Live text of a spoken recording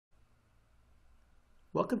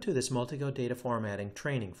Welcome to this Multicode data formatting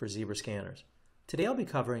training for Zebra scanners. Today I'll be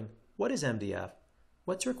covering what is MDF,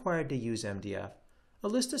 what's required to use MDF, a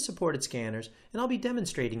list of supported scanners, and I'll be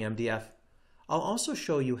demonstrating MDF. I'll also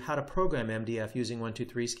show you how to program MDF using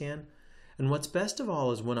 123scan, and what's best of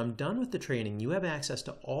all is when I'm done with the training, you have access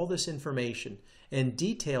to all this information and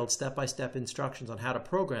detailed step-by-step instructions on how to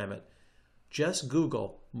program it. Just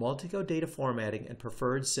Google Multicode data formatting and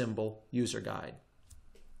preferred symbol user guide.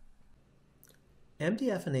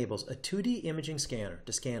 MDF enables a 2D imaging scanner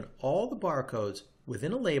to scan all the barcodes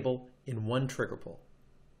within a label in one trigger pull.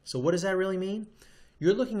 So what does that really mean?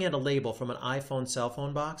 You're looking at a label from an iPhone cell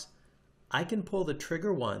phone box. I can pull the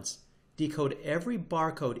trigger once, decode every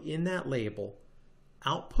barcode in that label,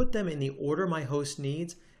 output them in the order my host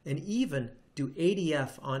needs, and even do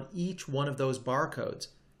ADF on each one of those barcodes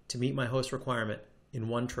to meet my host requirement in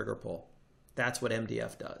one trigger pull. That's what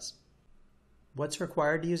MDF does. What's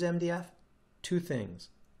required to use MDF? Two things,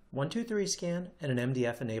 123scan and an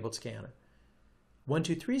MDF-enabled scanner.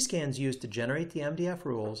 123scan is used to generate the MDF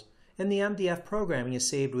rules, and the MDF programming is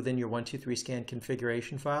saved within your 123scan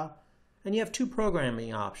configuration file, and you have two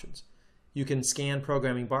programming options. You can scan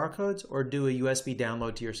programming barcodes or do a USB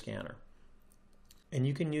download to your scanner. And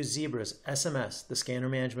you can use Zebra's SMS, the scanner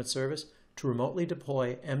management service, to remotely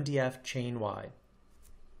deploy MDF chain-wide.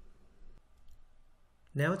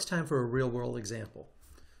 Now it's time for a real-world example.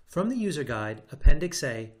 From the user guide, Appendix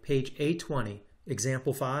A, page A20,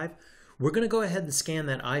 example 5, we're going to go ahead and scan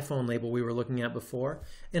that iPhone label we were looking at before,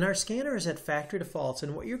 and our scanner is at factory defaults,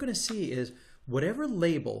 and what you're going to see is whatever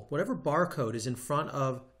label, whatever barcode is in front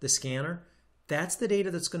of the scanner, that's the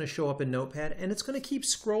data that's going to show up in Notepad, and it's going to keep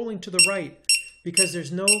scrolling to the right because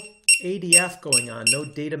there's no ADF going on, no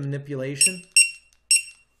data manipulation.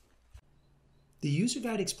 The user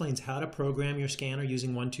guide explains how to program your scanner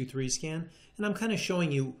using 123scan, and I'm kind of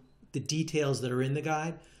showing you the details that are in the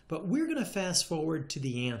guide, but we're going to fast forward to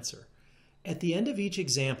the answer. At the end of each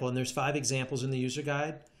example, and there's 5 examples in the user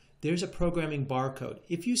guide, there's a programming barcode.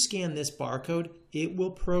 If you scan this barcode, it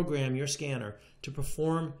will program your scanner to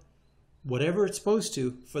perform whatever it's supposed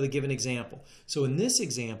to for the given example. So in this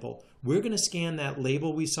example, we're going to scan that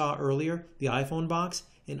label we saw earlier, the iPhone box,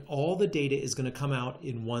 and all the data is going to come out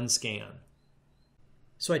in one scan.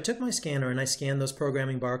 So I took my scanner and I scanned those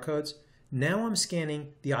programming barcodes. Now I'm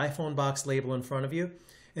scanning the iPhone box label in front of you.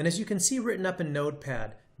 And as you can see written up in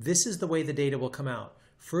Notepad, this is the way the data will come out.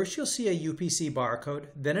 First you'll see a UPC barcode,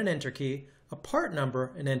 then an enter key, a part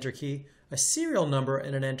number, an enter key, a serial number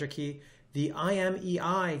and an enter key, the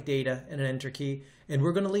IMEI data and an enter key, and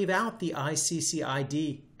we're going to leave out the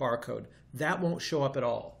ICCID barcode. That won't show up at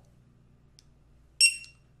all.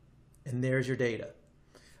 And there's your data.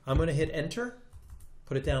 I'm going to hit enter.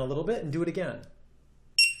 Put it down a little bit and do it again.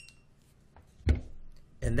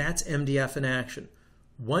 And that's MDF in action.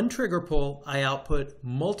 One trigger pull, I output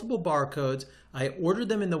multiple barcodes, I ordered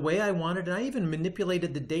them in the way I wanted, and I even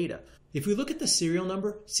manipulated the data. If we look at the serial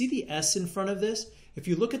number, see the S in front of this? If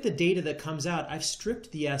you look at the data that comes out, I've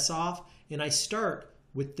stripped the S off and I start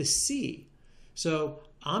with the C. So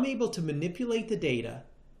I'm able to manipulate the data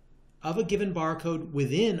of a given barcode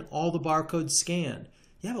within all the barcodes scanned.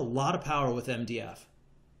 You have a lot of power with MDF.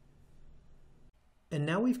 And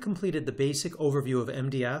now we've completed the basic overview of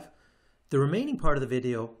MDF. The remaining part of the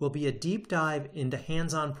video will be a deep dive into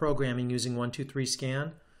hands-on programming using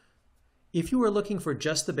 123scan. If you are looking for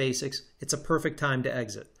just the basics, it's a perfect time to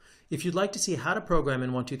exit. If you'd like to see how to program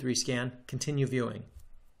in 123scan, continue viewing.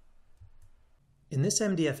 In this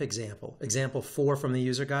MDF example, example 4 from the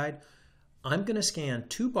user guide, I'm going to scan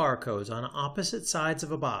 2 barcodes on opposite sides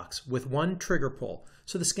of a box with one trigger pull.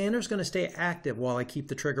 So the scanner is going to stay active while I keep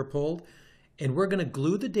the trigger pulled. And we're going to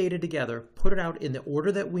glue the data together, put it out in the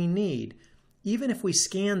order that we need, even if we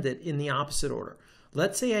scanned it in the opposite order.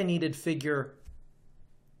 Let's say I needed figure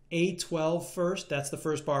A12 first, that's the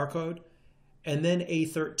first barcode, and then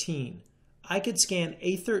A13. I could scan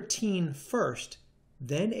A13 first,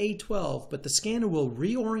 then A12, but the scanner will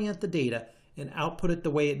reorient the data and output it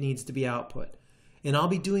the way it needs to be output. And I'll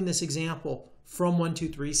be doing this example from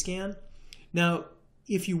 123scan. Now,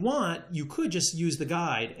 if you want, you could just use the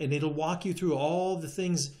guide and it'll walk you through all the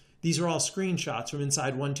things. These are all screenshots from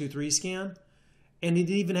inside 123scan. And it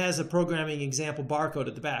even has a programming example barcode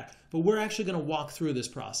at the back. But we're actually going to walk through this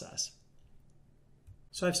process.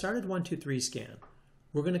 So I've started 123scan.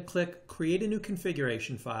 We're going to click Create a New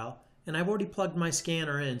Configuration File. And I've already plugged my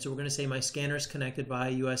scanner in. So we're going to say my scanner is connected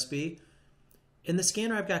via USB. And the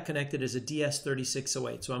scanner I've got connected is a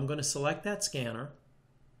DS3608. So I'm going to select that scanner.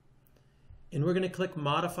 And we're going to click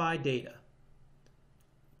Modify Data,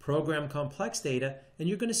 Program Complex Data, and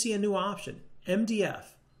you're going to see a new option, MDF.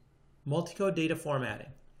 Multicode data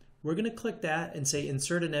formatting. We're going to click that and say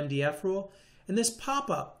insert an MDF rule, and this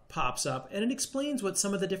pop-up pops up and it explains what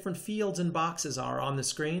some of the different fields and boxes are on the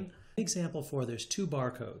screen. Example 4, there's two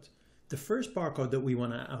barcodes. The first barcode that we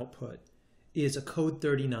want to output is a code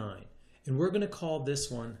 39, and we're going to call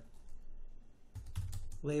this one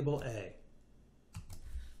label A.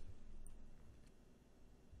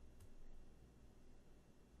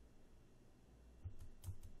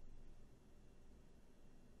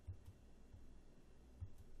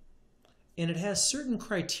 And it has certain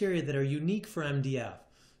criteria that are unique for MDF.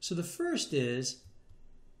 So the first is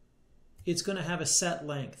it's going to have a set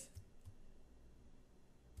length.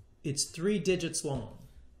 It's 3 digits long.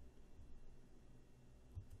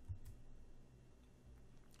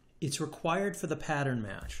 It's required for the pattern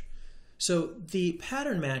match. So the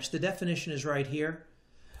pattern match, the definition is right here.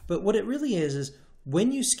 But what it really is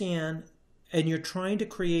when you scan and you're trying to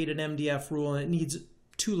create an MDF rule and it needs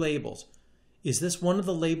 2 labels, is this one of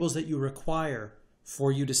the labels that you require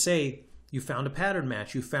for you to say you found a pattern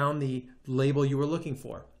match, you found the label you were looking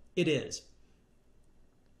for? It is.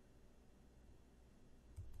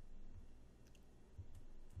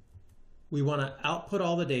 We want to output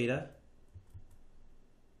all the data.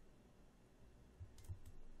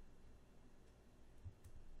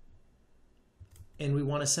 And we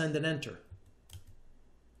want to send an enter.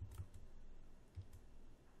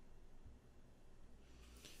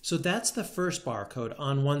 So that's the first barcode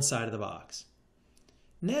on one side of the box.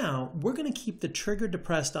 Now we're going to keep the trigger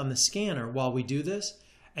depressed on the scanner while we do this,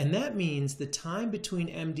 and that means the time between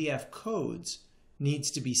MDF codes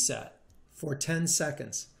needs to be set for 10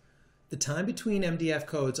 seconds. The time between MDF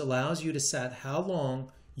codes allows you to set how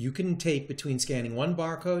long you can take between scanning one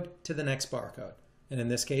barcode to the next barcode, and in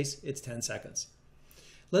this case it's 10 seconds.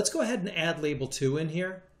 Let's go ahead and add label 2 in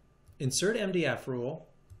here. Insert MDF rule.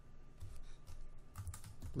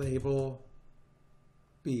 Label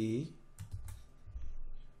B.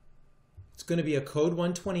 It's going to be a code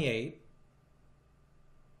 128.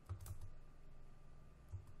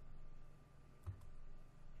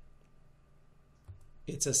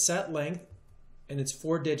 It's a set length and it's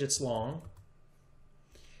 4 digits long.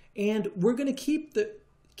 And we're going to keep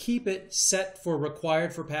it set for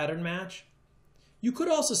required for pattern match. You could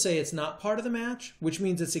also say it's not part of the match, which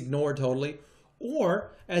means it's ignored totally.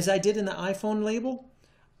 Or, as I did in the iPhone label,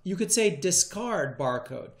 you could say discard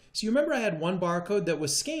barcode. So you remember I had one barcode that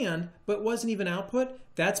was scanned but wasn't even output?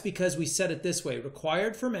 That's because we set it this way,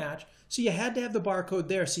 required for match. So you had to have the barcode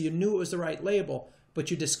there so you knew it was the right label,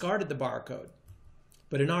 but you discarded the barcode.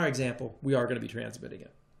 But in our example, we are going to be transmitting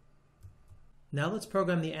it. Now let's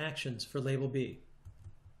program the actions for label B.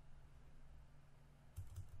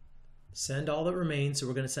 Send all that remains, so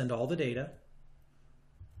we're going to send all the data.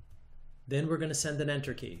 Then we're going to send an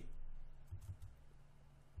enter key.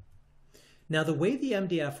 Now the way the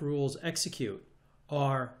MDF rules execute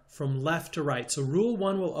are from left to right. So rule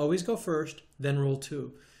 1 will always go first, then rule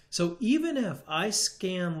 2. So even if I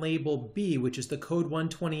scan label B, which is the code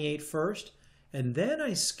 128 first, and then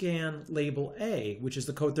I scan label A, which is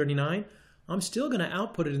the code 39, I'm still going to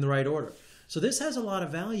output it in the right order. So this has a lot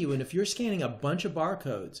of value, and if you're scanning a bunch of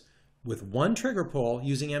barcodes with one trigger pull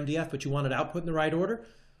using MDF, but you want it output in the right order,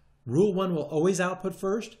 rule 1 will always output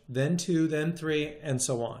first, then 2, then 3, and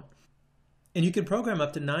so on. And you can program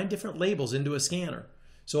up to 9 different labels into a scanner.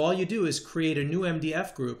 So all you do is create a new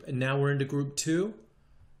MDF group, and now we're into group 2.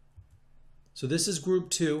 So this is group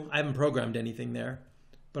 2. I haven't programmed anything there,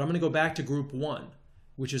 but I'm going to go back to group 1,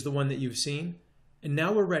 which is the one that you've seen. And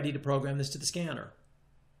now we're ready to program this to the scanner.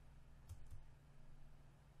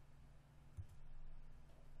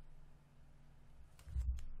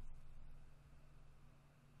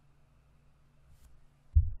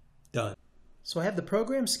 Done. So I have the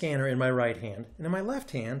program scanner in my right hand, and in my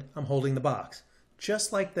left hand, I'm holding the box,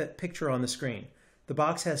 just like that picture on the screen. The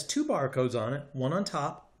box has 2 barcodes on it, one on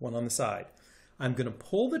top, one on the side. I'm going to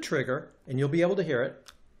pull the trigger, and you'll be able to hear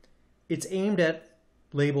it. It's aimed at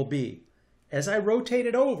label B. As I rotate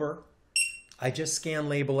it over, I just scanned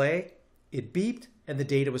label A, it beeped, and the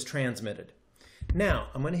data was transmitted. Now,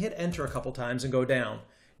 I'm going to hit enter a couple times and go down.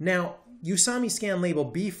 Now, you saw me scan label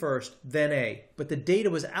B first, then A, but the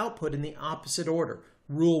data was output in the opposite order.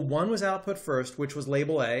 Rule 1 was output first, which was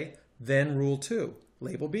label A, then rule 2,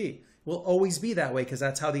 label B. It will always be that way because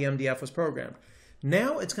that's how the MDF was programmed.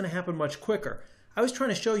 Now it's going to happen much quicker. I was trying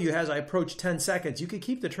to show you as I approach 10 seconds, you could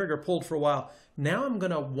keep the trigger pulled for a while. Now I'm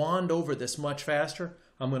going to wand over this much faster.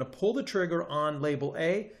 I'm going to pull the trigger on label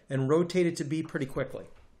A and rotate it to B pretty quickly.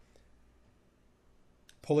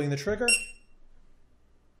 Pulling the trigger.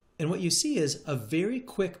 And what you see is a very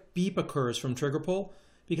quick beep occurs from trigger pull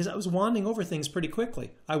because I was wanding over things pretty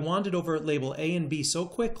quickly. I wandered over label A and B so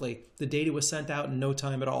quickly, the data was sent out in no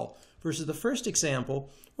time at all, versus the first example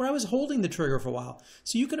where I was holding the trigger for a while.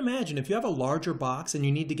 So you can imagine if you have a larger box and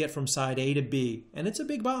you need to get from side A to B, and it's a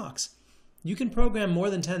big box, you can program more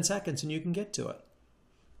than 10 seconds and you can get to it.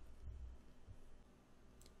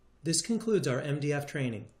 This concludes our MDF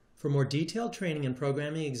training. For more detailed training and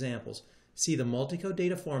programming examples, see the Multicode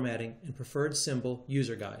Data Formatting and Preferred Symbol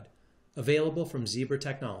User Guide, available from Zebra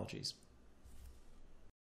Technologies.